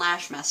brow and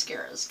lash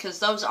mascaras, because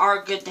those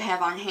are good to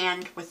have on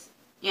hand with,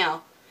 you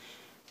know,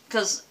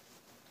 because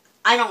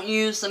I don't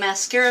use the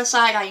mascara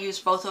side, I use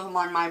both of them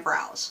on my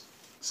brows.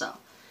 So,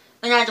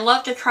 then I'd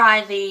love to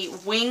try the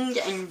Winged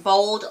and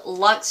Bold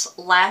Luxe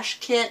Lash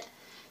Kit.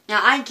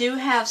 Now, I do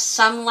have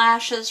some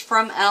lashes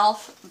from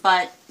e.l.f.,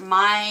 but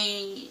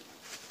my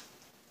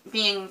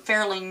being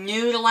fairly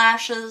new to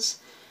lashes,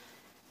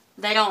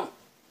 they don't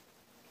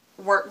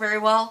work very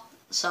well.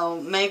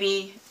 So,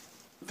 maybe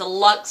the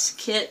Luxe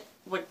Kit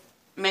would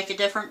make a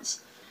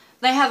difference.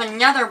 They have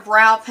another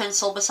brow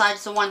pencil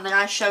besides the one that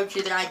I showed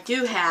you that I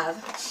do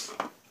have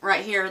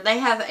right here. They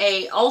have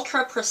a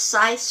Ultra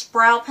Precise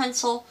brow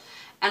pencil,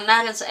 and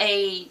that is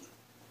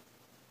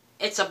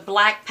it's a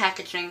black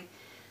packaging.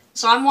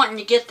 So I'm wanting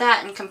to get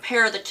that and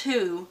compare the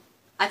two.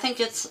 I think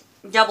it's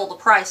double the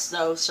price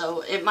though,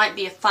 so it might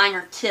be a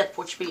finer tip,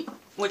 which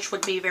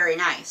would be very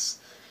nice.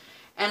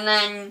 And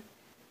then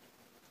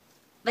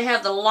they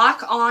have the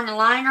Lock On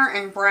Liner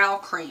and Brow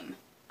Cream.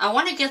 I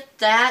want to get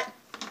that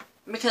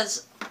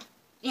because,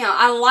 you know,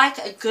 I like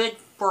a good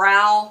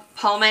brow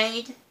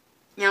pomade.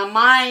 Now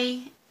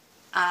my,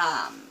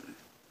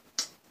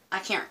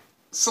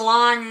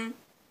 Salon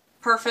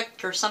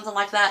Perfect or something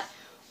like that,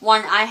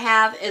 one I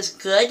have is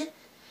good,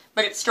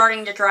 but it's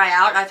starting to dry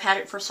out. I've had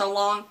it for so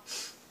long.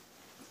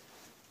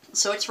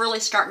 So it's really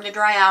starting to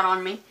dry out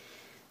on me.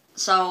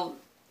 So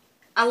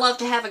I love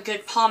to have a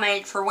good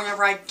pomade for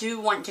whenever I do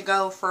want to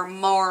go for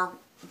more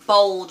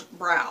bold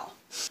brow.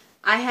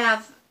 I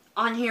have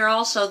on here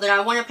also that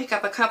I want to pick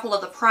up a couple of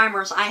the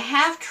primers. I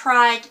have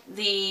tried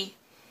the,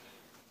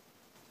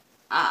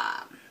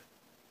 I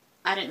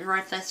didn't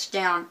write this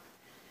down.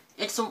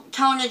 It's a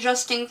tone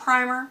adjusting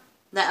primer,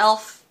 the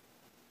e.l.f.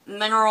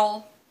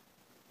 Mineral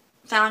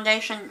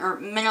Foundation, or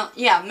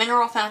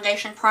Mineral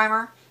Foundation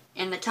Primer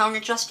in the tone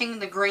adjusting,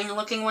 the green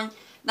looking one.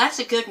 That's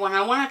a good one.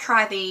 I want to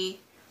try the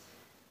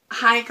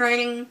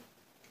hydrating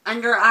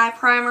under eye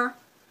primer.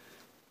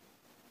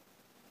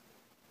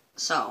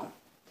 So,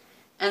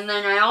 and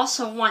then I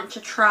also want to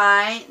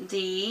try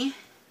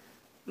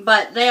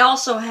but they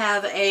also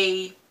have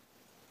a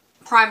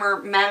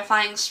primer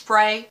mattifying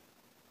spray.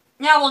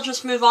 Now we'll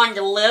just move on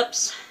to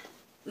lips.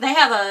 They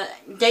have a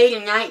day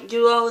to night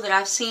duo that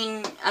I've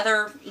seen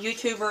other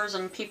YouTubers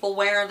and people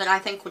wear that I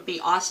think would be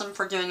awesome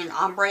for doing an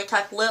ombre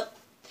type lip.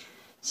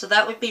 So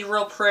that would be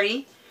real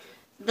pretty.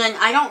 Then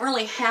I don't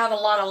really have a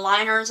lot of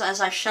liners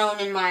as I've shown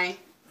in my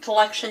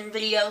collection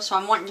video, so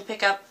I'm wanting to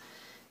pick up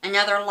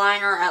another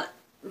liner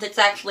that's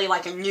actually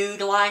like a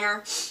nude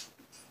liner.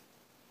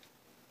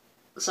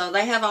 So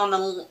they have on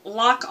the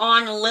Lock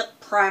On Lip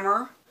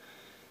Primer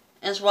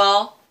as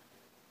well.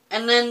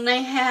 And then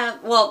they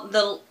have, well,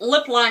 the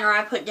lip liner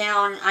I put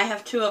down, I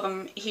have two of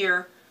them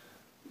here.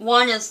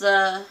 One is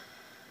the,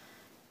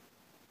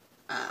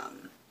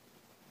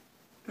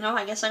 no,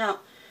 I guess I don't.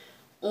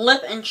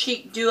 Lip and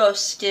Cheek Duo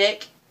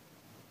Stick.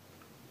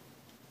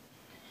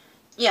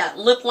 Yeah,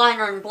 lip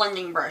liner and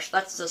blending brush.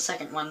 That's the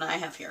second one that I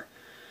have here.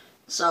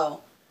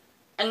 So,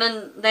 and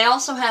then they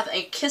also have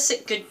a Kiss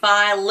It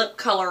Goodbye lip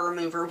color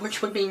remover,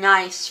 which would be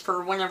nice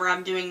for whenever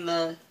I'm doing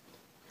the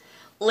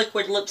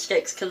liquid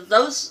lipsticks, because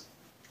those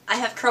I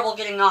have trouble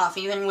getting off,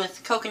 even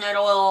with coconut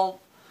oil,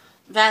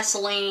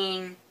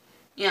 Vaseline,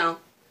 you know,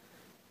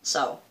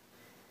 so.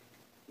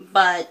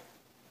 But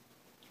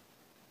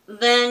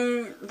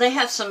then they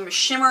have some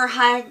shimmer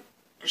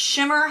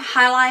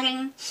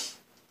highlighting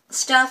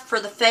stuff for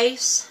the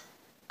face.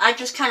 I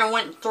just kind of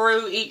went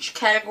through each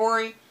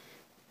category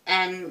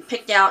and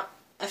picked out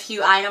a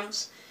few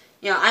items.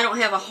 You know, I don't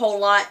have a whole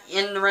lot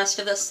in the rest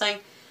of this thing,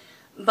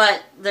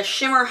 but the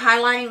shimmer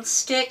highlighting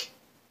stick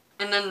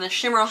and then the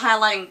shimmer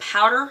highlighting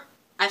powder,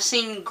 I've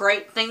seen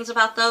great things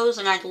about those,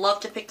 and I'd love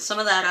to pick some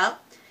of that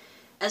up.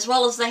 As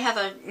well as they have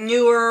a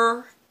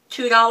newer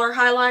 $2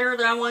 highlighter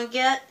that I want to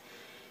get.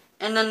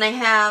 And then they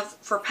have,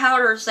 for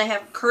powders, they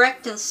have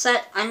Correct and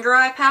Set Under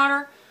Eye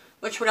Powder,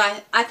 which would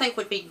I think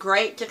would be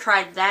great to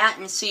try that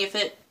and see if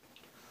it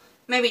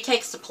maybe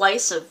takes the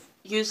place of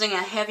using a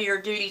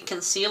heavier duty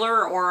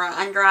concealer or an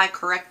under eye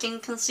correcting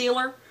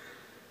concealer.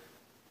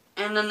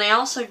 And then they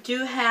also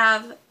do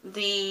have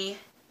the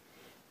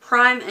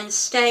Prime and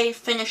Stay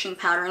Finishing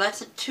Powder.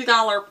 That's a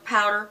 $2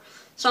 powder.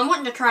 So I'm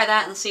wanting to try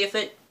that and see if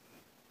it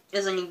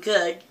is any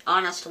good,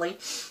 honestly.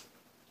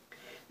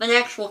 The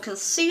actual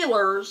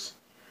concealers,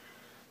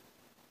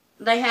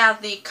 they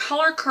have the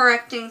Color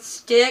Correcting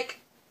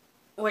Stick,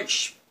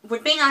 which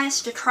would be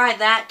nice to try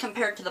that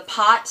compared to the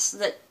pots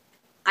that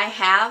I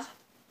have.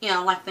 You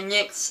know, like the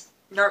NYX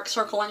Dark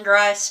Circle Under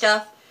Eye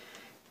stuff.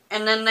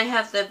 And then they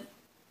have the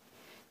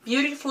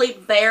Beautifully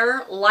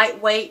Bare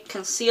Lightweight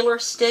Concealer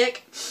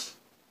Stick.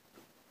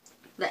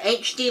 The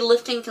HD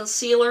Lifting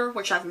Concealer,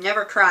 which I've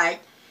never tried.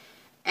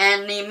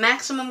 And the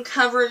Maximum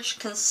Coverage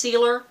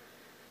Concealer.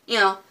 You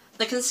know,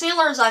 the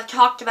concealers I've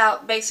talked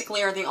about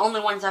basically are the only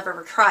ones I've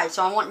ever tried.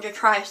 So I'm wanting to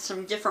try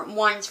some different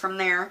ones from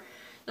there.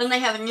 Then they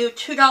have a new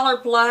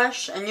 $2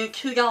 blush, a new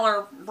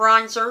 $2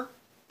 bronzer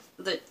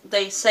that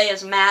they say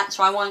is matte,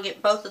 so I want to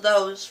get both of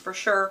those for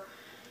sure.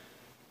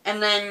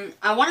 And then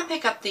I want to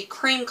pick up the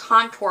cream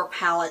contour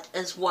palette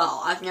as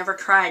well. I've never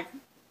tried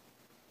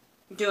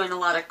doing a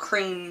lot of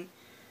cream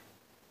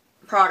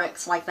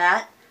products like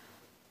that.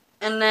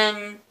 And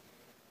then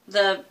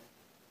the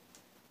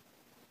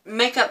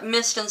makeup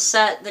mist and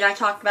set that I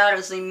talked about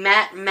is the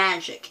Matte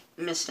Magic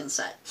mist and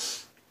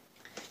set.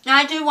 Now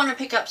I do want to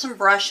pick up some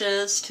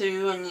brushes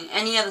too, and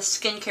any of the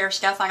skincare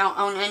stuff. I don't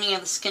own any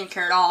of the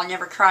skincare at all. I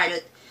never tried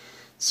it.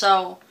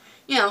 So,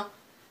 you know,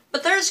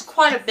 but there's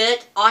quite a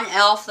bit on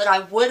e.l.f. that I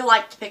would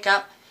like to pick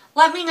up.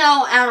 Let me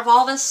know, out of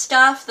all this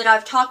stuff that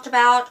I've talked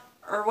about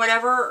or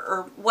whatever,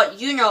 or what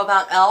you know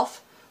about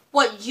e.l.f.,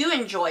 what you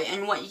enjoy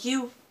and what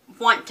you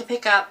want to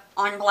pick up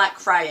on Black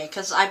Friday,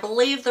 because I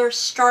believe they're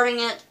starting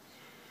it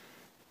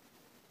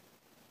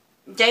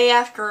day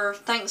after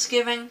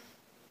Thanksgiving.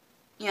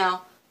 You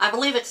know, I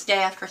believe it's day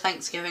after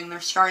Thanksgiving they're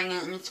starting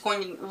it, and it's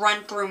going to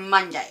run through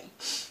Monday.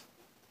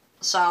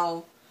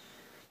 So,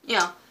 you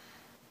know,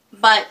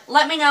 but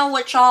let me know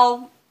what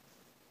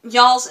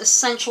y'all's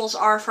essentials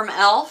are from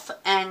e.l.f.,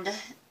 and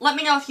let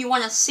me know if you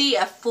want to see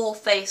a full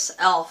face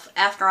e.l.f.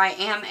 after I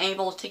am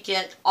able to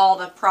get all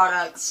the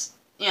products,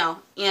 you know,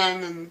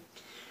 in and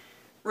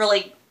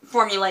really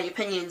formulate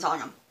opinions on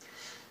them.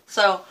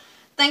 So,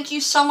 thank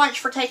you so much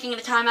for taking the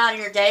time out of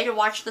your day to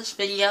watch this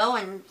video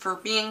and for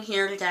being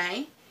here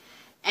today.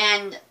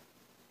 And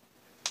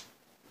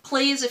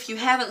please, if you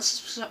haven't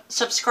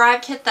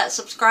subscribed, hit that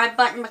subscribe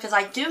button, because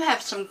I do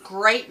have some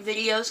great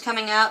videos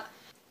coming up.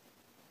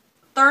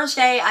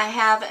 Thursday, I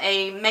have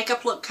a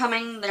makeup look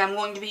coming that I'm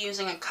going to be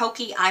using a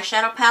Kokie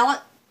eyeshadow palette.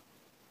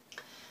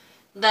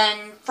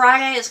 Then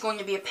Friday is going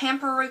to be a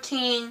pamper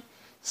routine.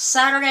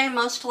 Saturday,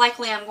 most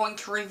likely, I'm going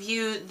to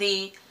review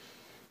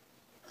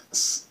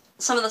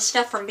some of the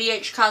stuff from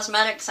BH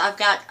Cosmetics. I've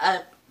got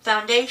a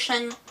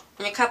foundation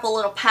and a couple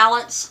little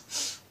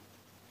palettes.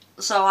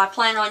 So I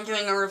plan on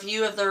doing a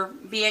review of their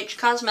BH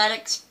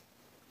Cosmetics.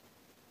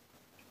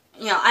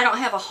 You know, I don't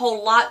have a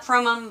whole lot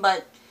from them,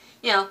 but,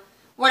 you know,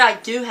 what I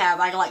do have,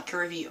 I'd like to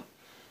review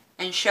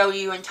and show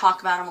you and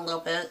talk about them a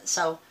little bit.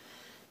 So,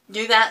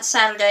 do that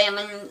Saturday. And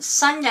then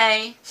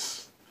Sunday,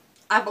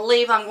 I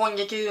believe I'm going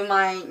to do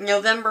my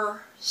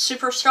November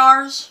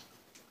Superstars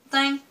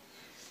thing.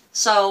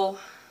 So,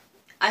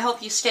 I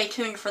hope you stay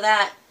tuned for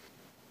that.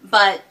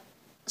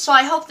 So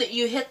I hope that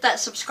you hit that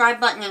subscribe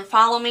button and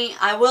follow me.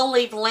 I will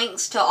leave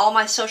links to all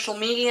my social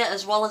media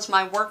as well as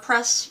my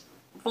WordPress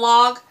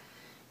blog,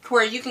 to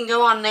where you can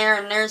go on there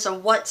and there's a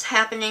what's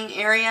happening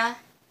area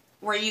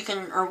where you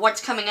can, or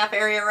what's coming up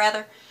area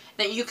rather,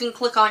 that you can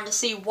click on to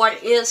see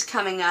what is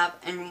coming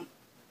up and,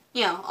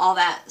 you know, all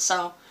that.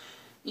 So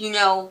you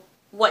know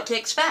what to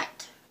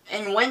expect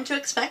and when to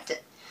expect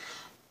it.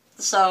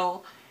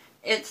 So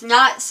it's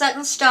not set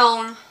in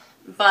stone,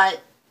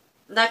 but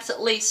that's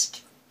at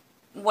least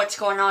what's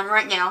going on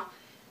right now.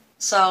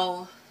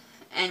 So,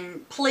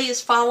 and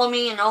please follow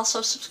me and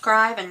also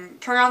subscribe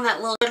and turn on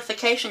that little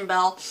notification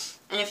bell.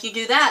 And if you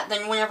do that,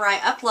 then whenever I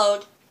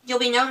upload, you'll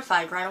be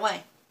notified right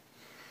away.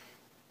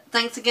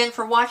 Thanks again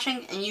for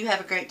watching, and you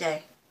have a great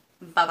day.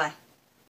 Bye-bye.